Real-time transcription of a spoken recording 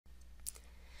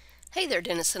Hey there,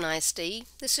 Denison ISD.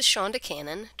 This is Shonda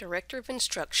Cannon, Director of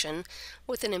Instruction,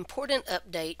 with an important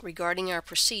update regarding our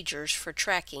procedures for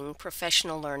tracking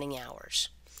professional learning hours.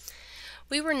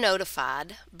 We were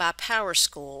notified by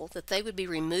PowerSchool that they would be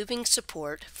removing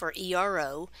support for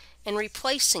ERO and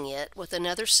replacing it with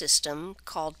another system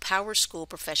called PowerSchool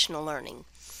Professional Learning.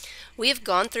 We have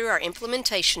gone through our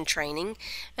implementation training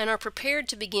and are prepared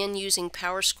to begin using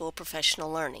PowerSchool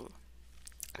Professional Learning.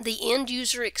 The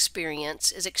end-user experience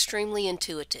is extremely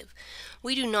intuitive.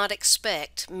 We do not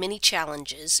expect many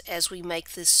challenges as we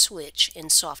make this switch in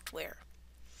software.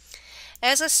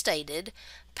 As I stated,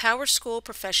 PowerSchool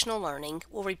Professional Learning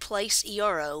will replace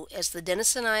ERO as the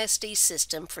Denison ISD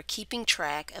system for keeping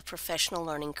track of professional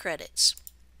learning credits.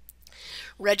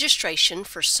 Registration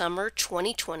for summer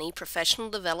 2020 professional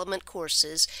development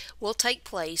courses will take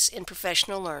place in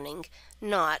professional learning,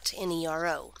 not in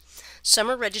ERO.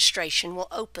 Summer registration will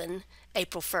open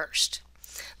April 1st.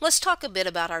 Let's talk a bit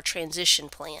about our transition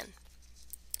plan.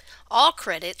 All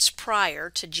credits prior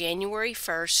to January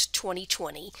 1st,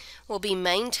 2020 will be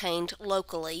maintained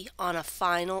locally on a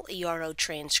final ERO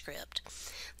transcript.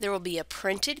 There will be a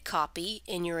printed copy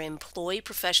in your employee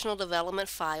professional development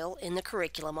file in the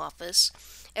curriculum office,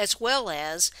 as well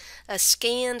as a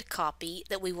scanned copy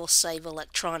that we will save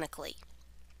electronically.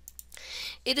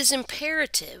 It is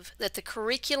imperative that the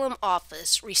curriculum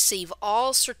office receive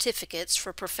all certificates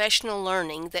for professional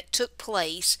learning that took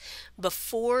place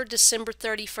before December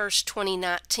 31st,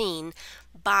 2019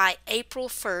 by April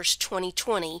 1st,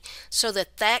 2020 so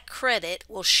that that credit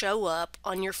will show up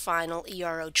on your final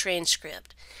ERO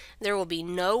transcript. There will be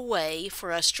no way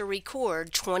for us to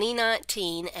record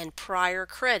 2019 and prior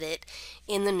credit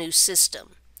in the new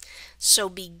system. So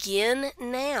begin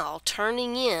now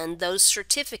turning in those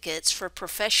certificates for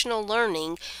professional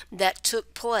learning that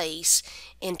took place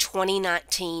in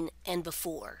 2019 and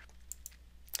before.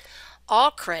 All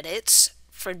credits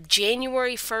from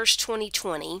January 1st,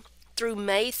 2020 through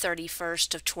May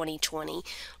 31st of 2020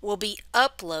 will be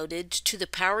uploaded to the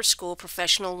PowerSchool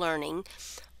Professional Learning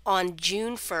on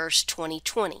June 1st,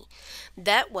 2020.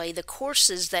 That way, the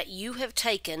courses that you have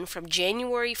taken from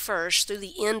January 1st through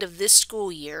the end of this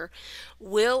school year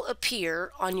will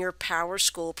appear on your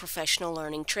PowerSchool Professional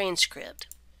Learning transcript.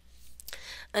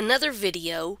 Another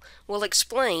video will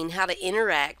explain how to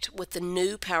interact with the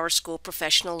new PowerSchool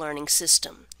Professional Learning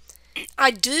system.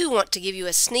 I do want to give you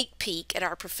a sneak peek at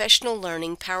our Professional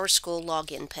Learning PowerSchool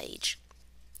login page.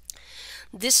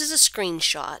 This is a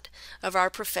screenshot of our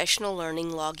Professional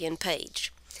Learning login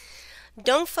page.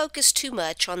 Don't focus too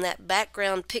much on that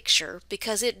background picture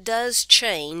because it does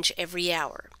change every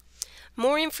hour.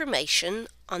 More information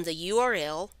on the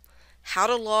URL, how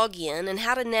to log in, and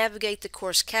how to navigate the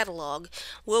course catalog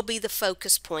will be the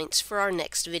focus points for our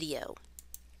next video.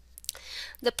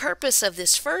 The purpose of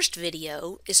this first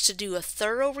video is to do a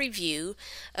thorough review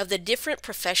of the different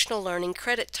professional learning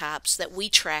credit types that we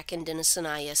track in Denison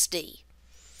ISD.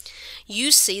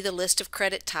 You see the list of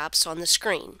credit types on the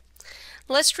screen.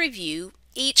 Let's review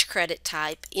each credit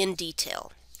type in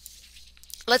detail.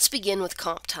 Let's begin with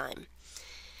comp time.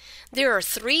 There are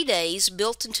 3 days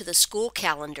built into the school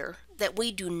calendar that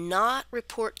we do not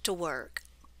report to work,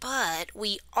 but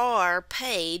we are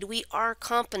paid, we are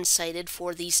compensated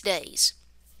for these days.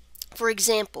 For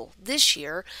example, this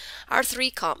year, our 3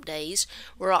 comp days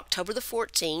were October the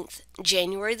 14th,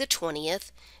 January the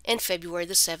 20th, and February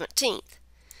the 17th.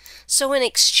 So in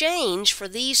exchange for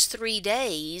these 3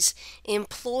 days,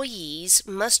 employees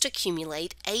must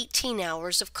accumulate 18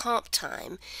 hours of comp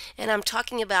time, and I'm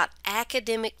talking about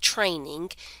academic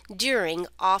training during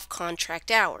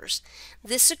off-contract hours.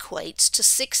 This equates to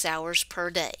 6 hours per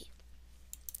day.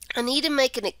 I need to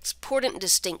make an important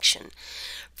distinction.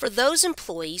 For those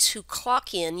employees who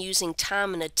clock in using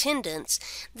time and attendance,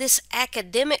 this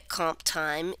academic comp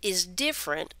time is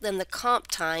different than the comp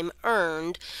time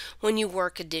earned when you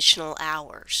work additional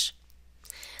hours.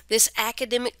 This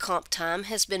academic comp time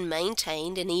has been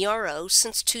maintained in ERO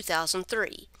since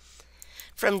 2003.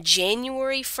 From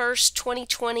January 1st,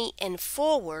 2020 and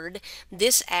forward,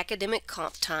 this academic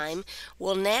comp time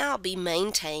will now be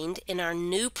maintained in our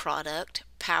new product,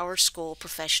 PowerSchool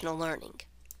Professional Learning.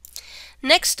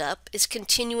 Next up is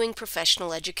Continuing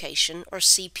Professional Education, or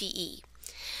CPE.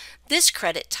 This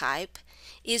credit type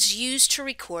is used to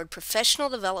record professional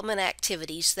development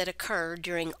activities that occur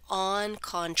during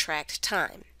on-contract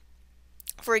time.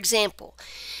 For example,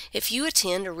 if you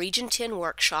attend a Region 10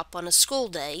 workshop on a school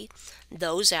day,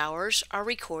 those hours are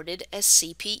recorded as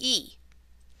CPE.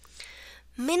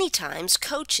 Many times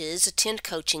coaches attend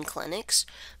coaching clinics,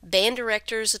 band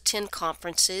directors attend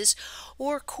conferences,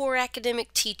 or core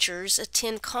academic teachers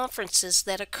attend conferences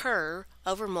that occur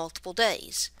over multiple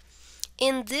days.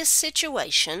 In this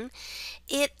situation,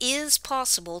 it is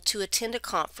possible to attend a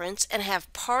conference and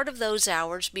have part of those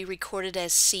hours be recorded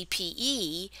as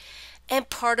CPE and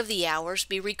part of the hours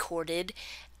be recorded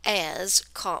as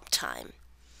comp time.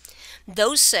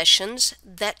 Those sessions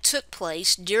that took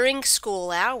place during school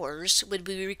hours would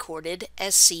be recorded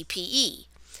as CPE,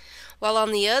 while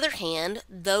on the other hand,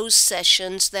 those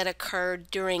sessions that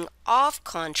occurred during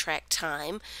off-contract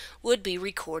time would be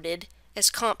recorded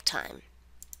as comp time.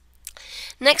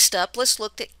 Next up, let's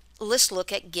look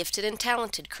at gifted and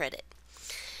talented credit.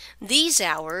 These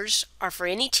hours are for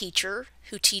any teacher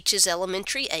who teaches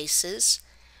elementary ACEs,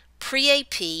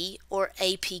 pre-AP or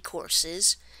AP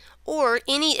courses, or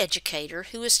any educator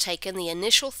who has taken the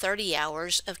initial 30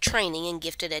 hours of training in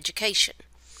gifted education.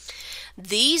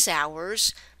 These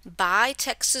hours, by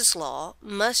Texas law,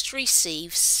 must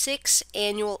receive 6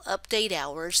 annual update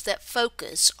hours that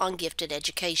focus on gifted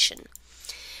education.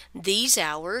 These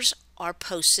hours are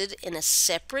posted in a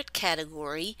separate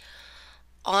category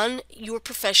on your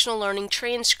professional learning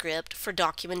transcript for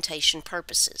documentation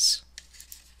purposes.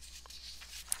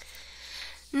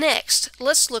 Next,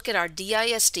 let's look at our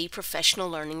DISD professional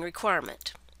learning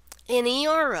requirement. In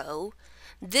ERO,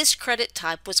 this credit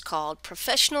type was called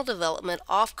Professional Development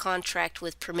Off Contract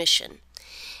with Permission.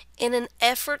 In an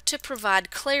effort to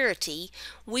provide clarity,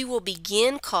 we will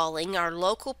begin calling our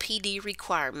local PD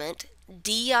requirement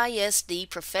DISD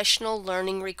Professional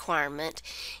Learning Requirement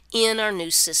in our new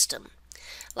system.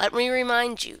 Let me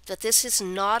remind you that this is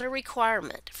not a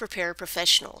requirement for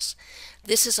paraprofessionals.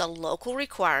 This is a local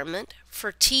requirement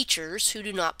for teachers who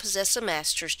do not possess a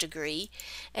master's degree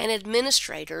and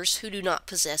administrators who do not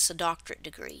possess a doctorate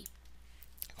degree.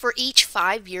 For each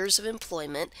 5 years of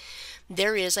employment,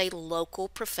 there is a local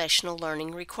professional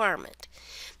learning requirement.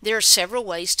 There are several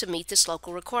ways to meet this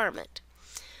local requirement.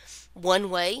 One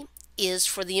way is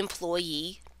for the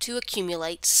employee to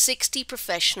accumulate 60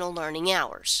 professional learning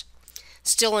hours.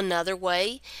 Still another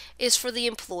way is for the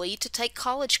employee to take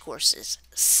college courses.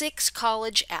 6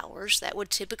 college hours, that would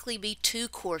typically be 2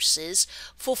 courses,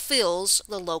 fulfills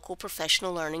the local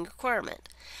professional learning requirement.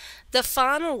 The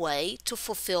final way to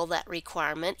fulfill that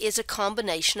requirement is a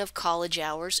combination of college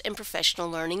hours and professional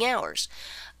learning hours.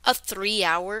 A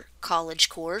 3-hour college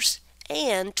course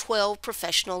and 12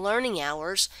 professional learning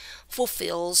hours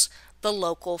fulfills the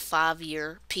local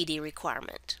 5-year PD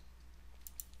requirement.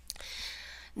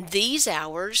 These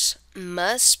hours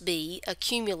must be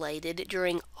accumulated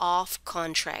during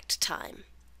off-contract time.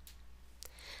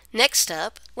 Next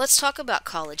up, let's talk about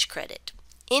college credit.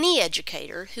 Any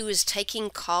educator who is taking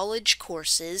college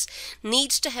courses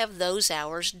needs to have those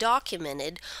hours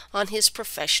documented on his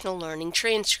professional learning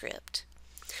transcript.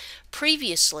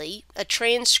 Previously, a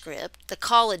transcript, the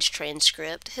college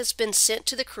transcript, has been sent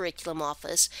to the curriculum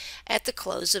office at the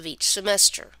close of each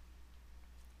semester.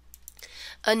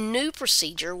 A new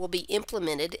procedure will be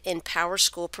implemented in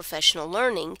PowerSchool Professional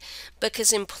Learning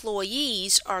because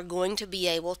employees are going to be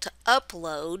able to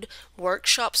upload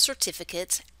workshop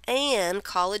certificates and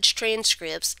college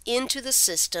transcripts into the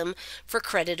system for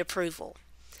credit approval.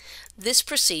 This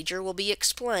procedure will be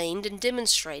explained and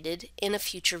demonstrated in a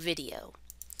future video.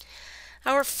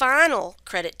 Our final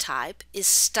credit type is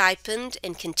stipend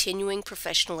and continuing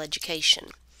professional education.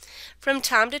 From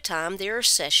time to time, there are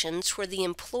sessions where the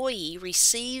employee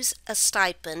receives a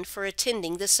stipend for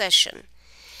attending the session.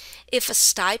 If a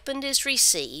stipend is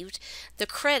received, the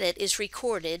credit is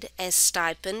recorded as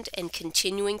stipend and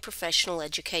continuing professional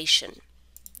education.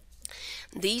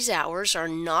 These hours are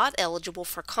not eligible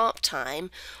for comp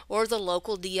time or the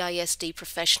local DISD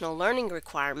professional learning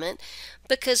requirement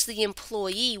because the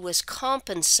employee was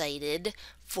compensated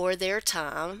for their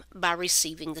time by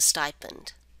receiving the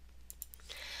stipend.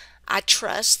 I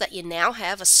trust that you now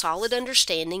have a solid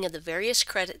understanding of the various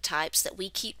credit types that we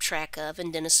keep track of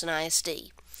in Denison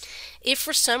ISD. If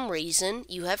for some reason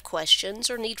you have questions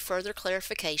or need further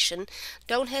clarification,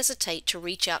 don't hesitate to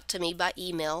reach out to me by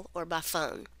email or by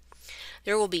phone.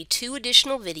 There will be 2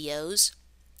 additional videos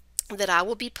that I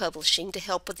will be publishing to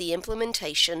help with the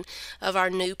implementation of our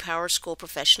new PowerSchool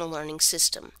Professional Learning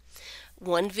System.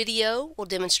 One video will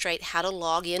demonstrate how to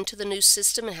log into the new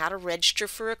system and how to register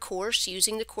for a course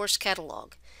using the course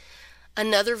catalog.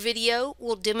 Another video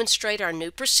will demonstrate our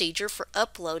new procedure for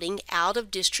uploading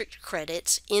out-of-district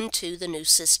credits into the new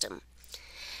system.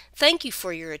 Thank you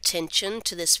for your attention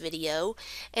to this video,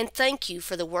 and thank you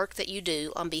for the work that you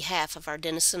do on behalf of our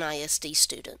Denison ISD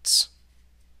students.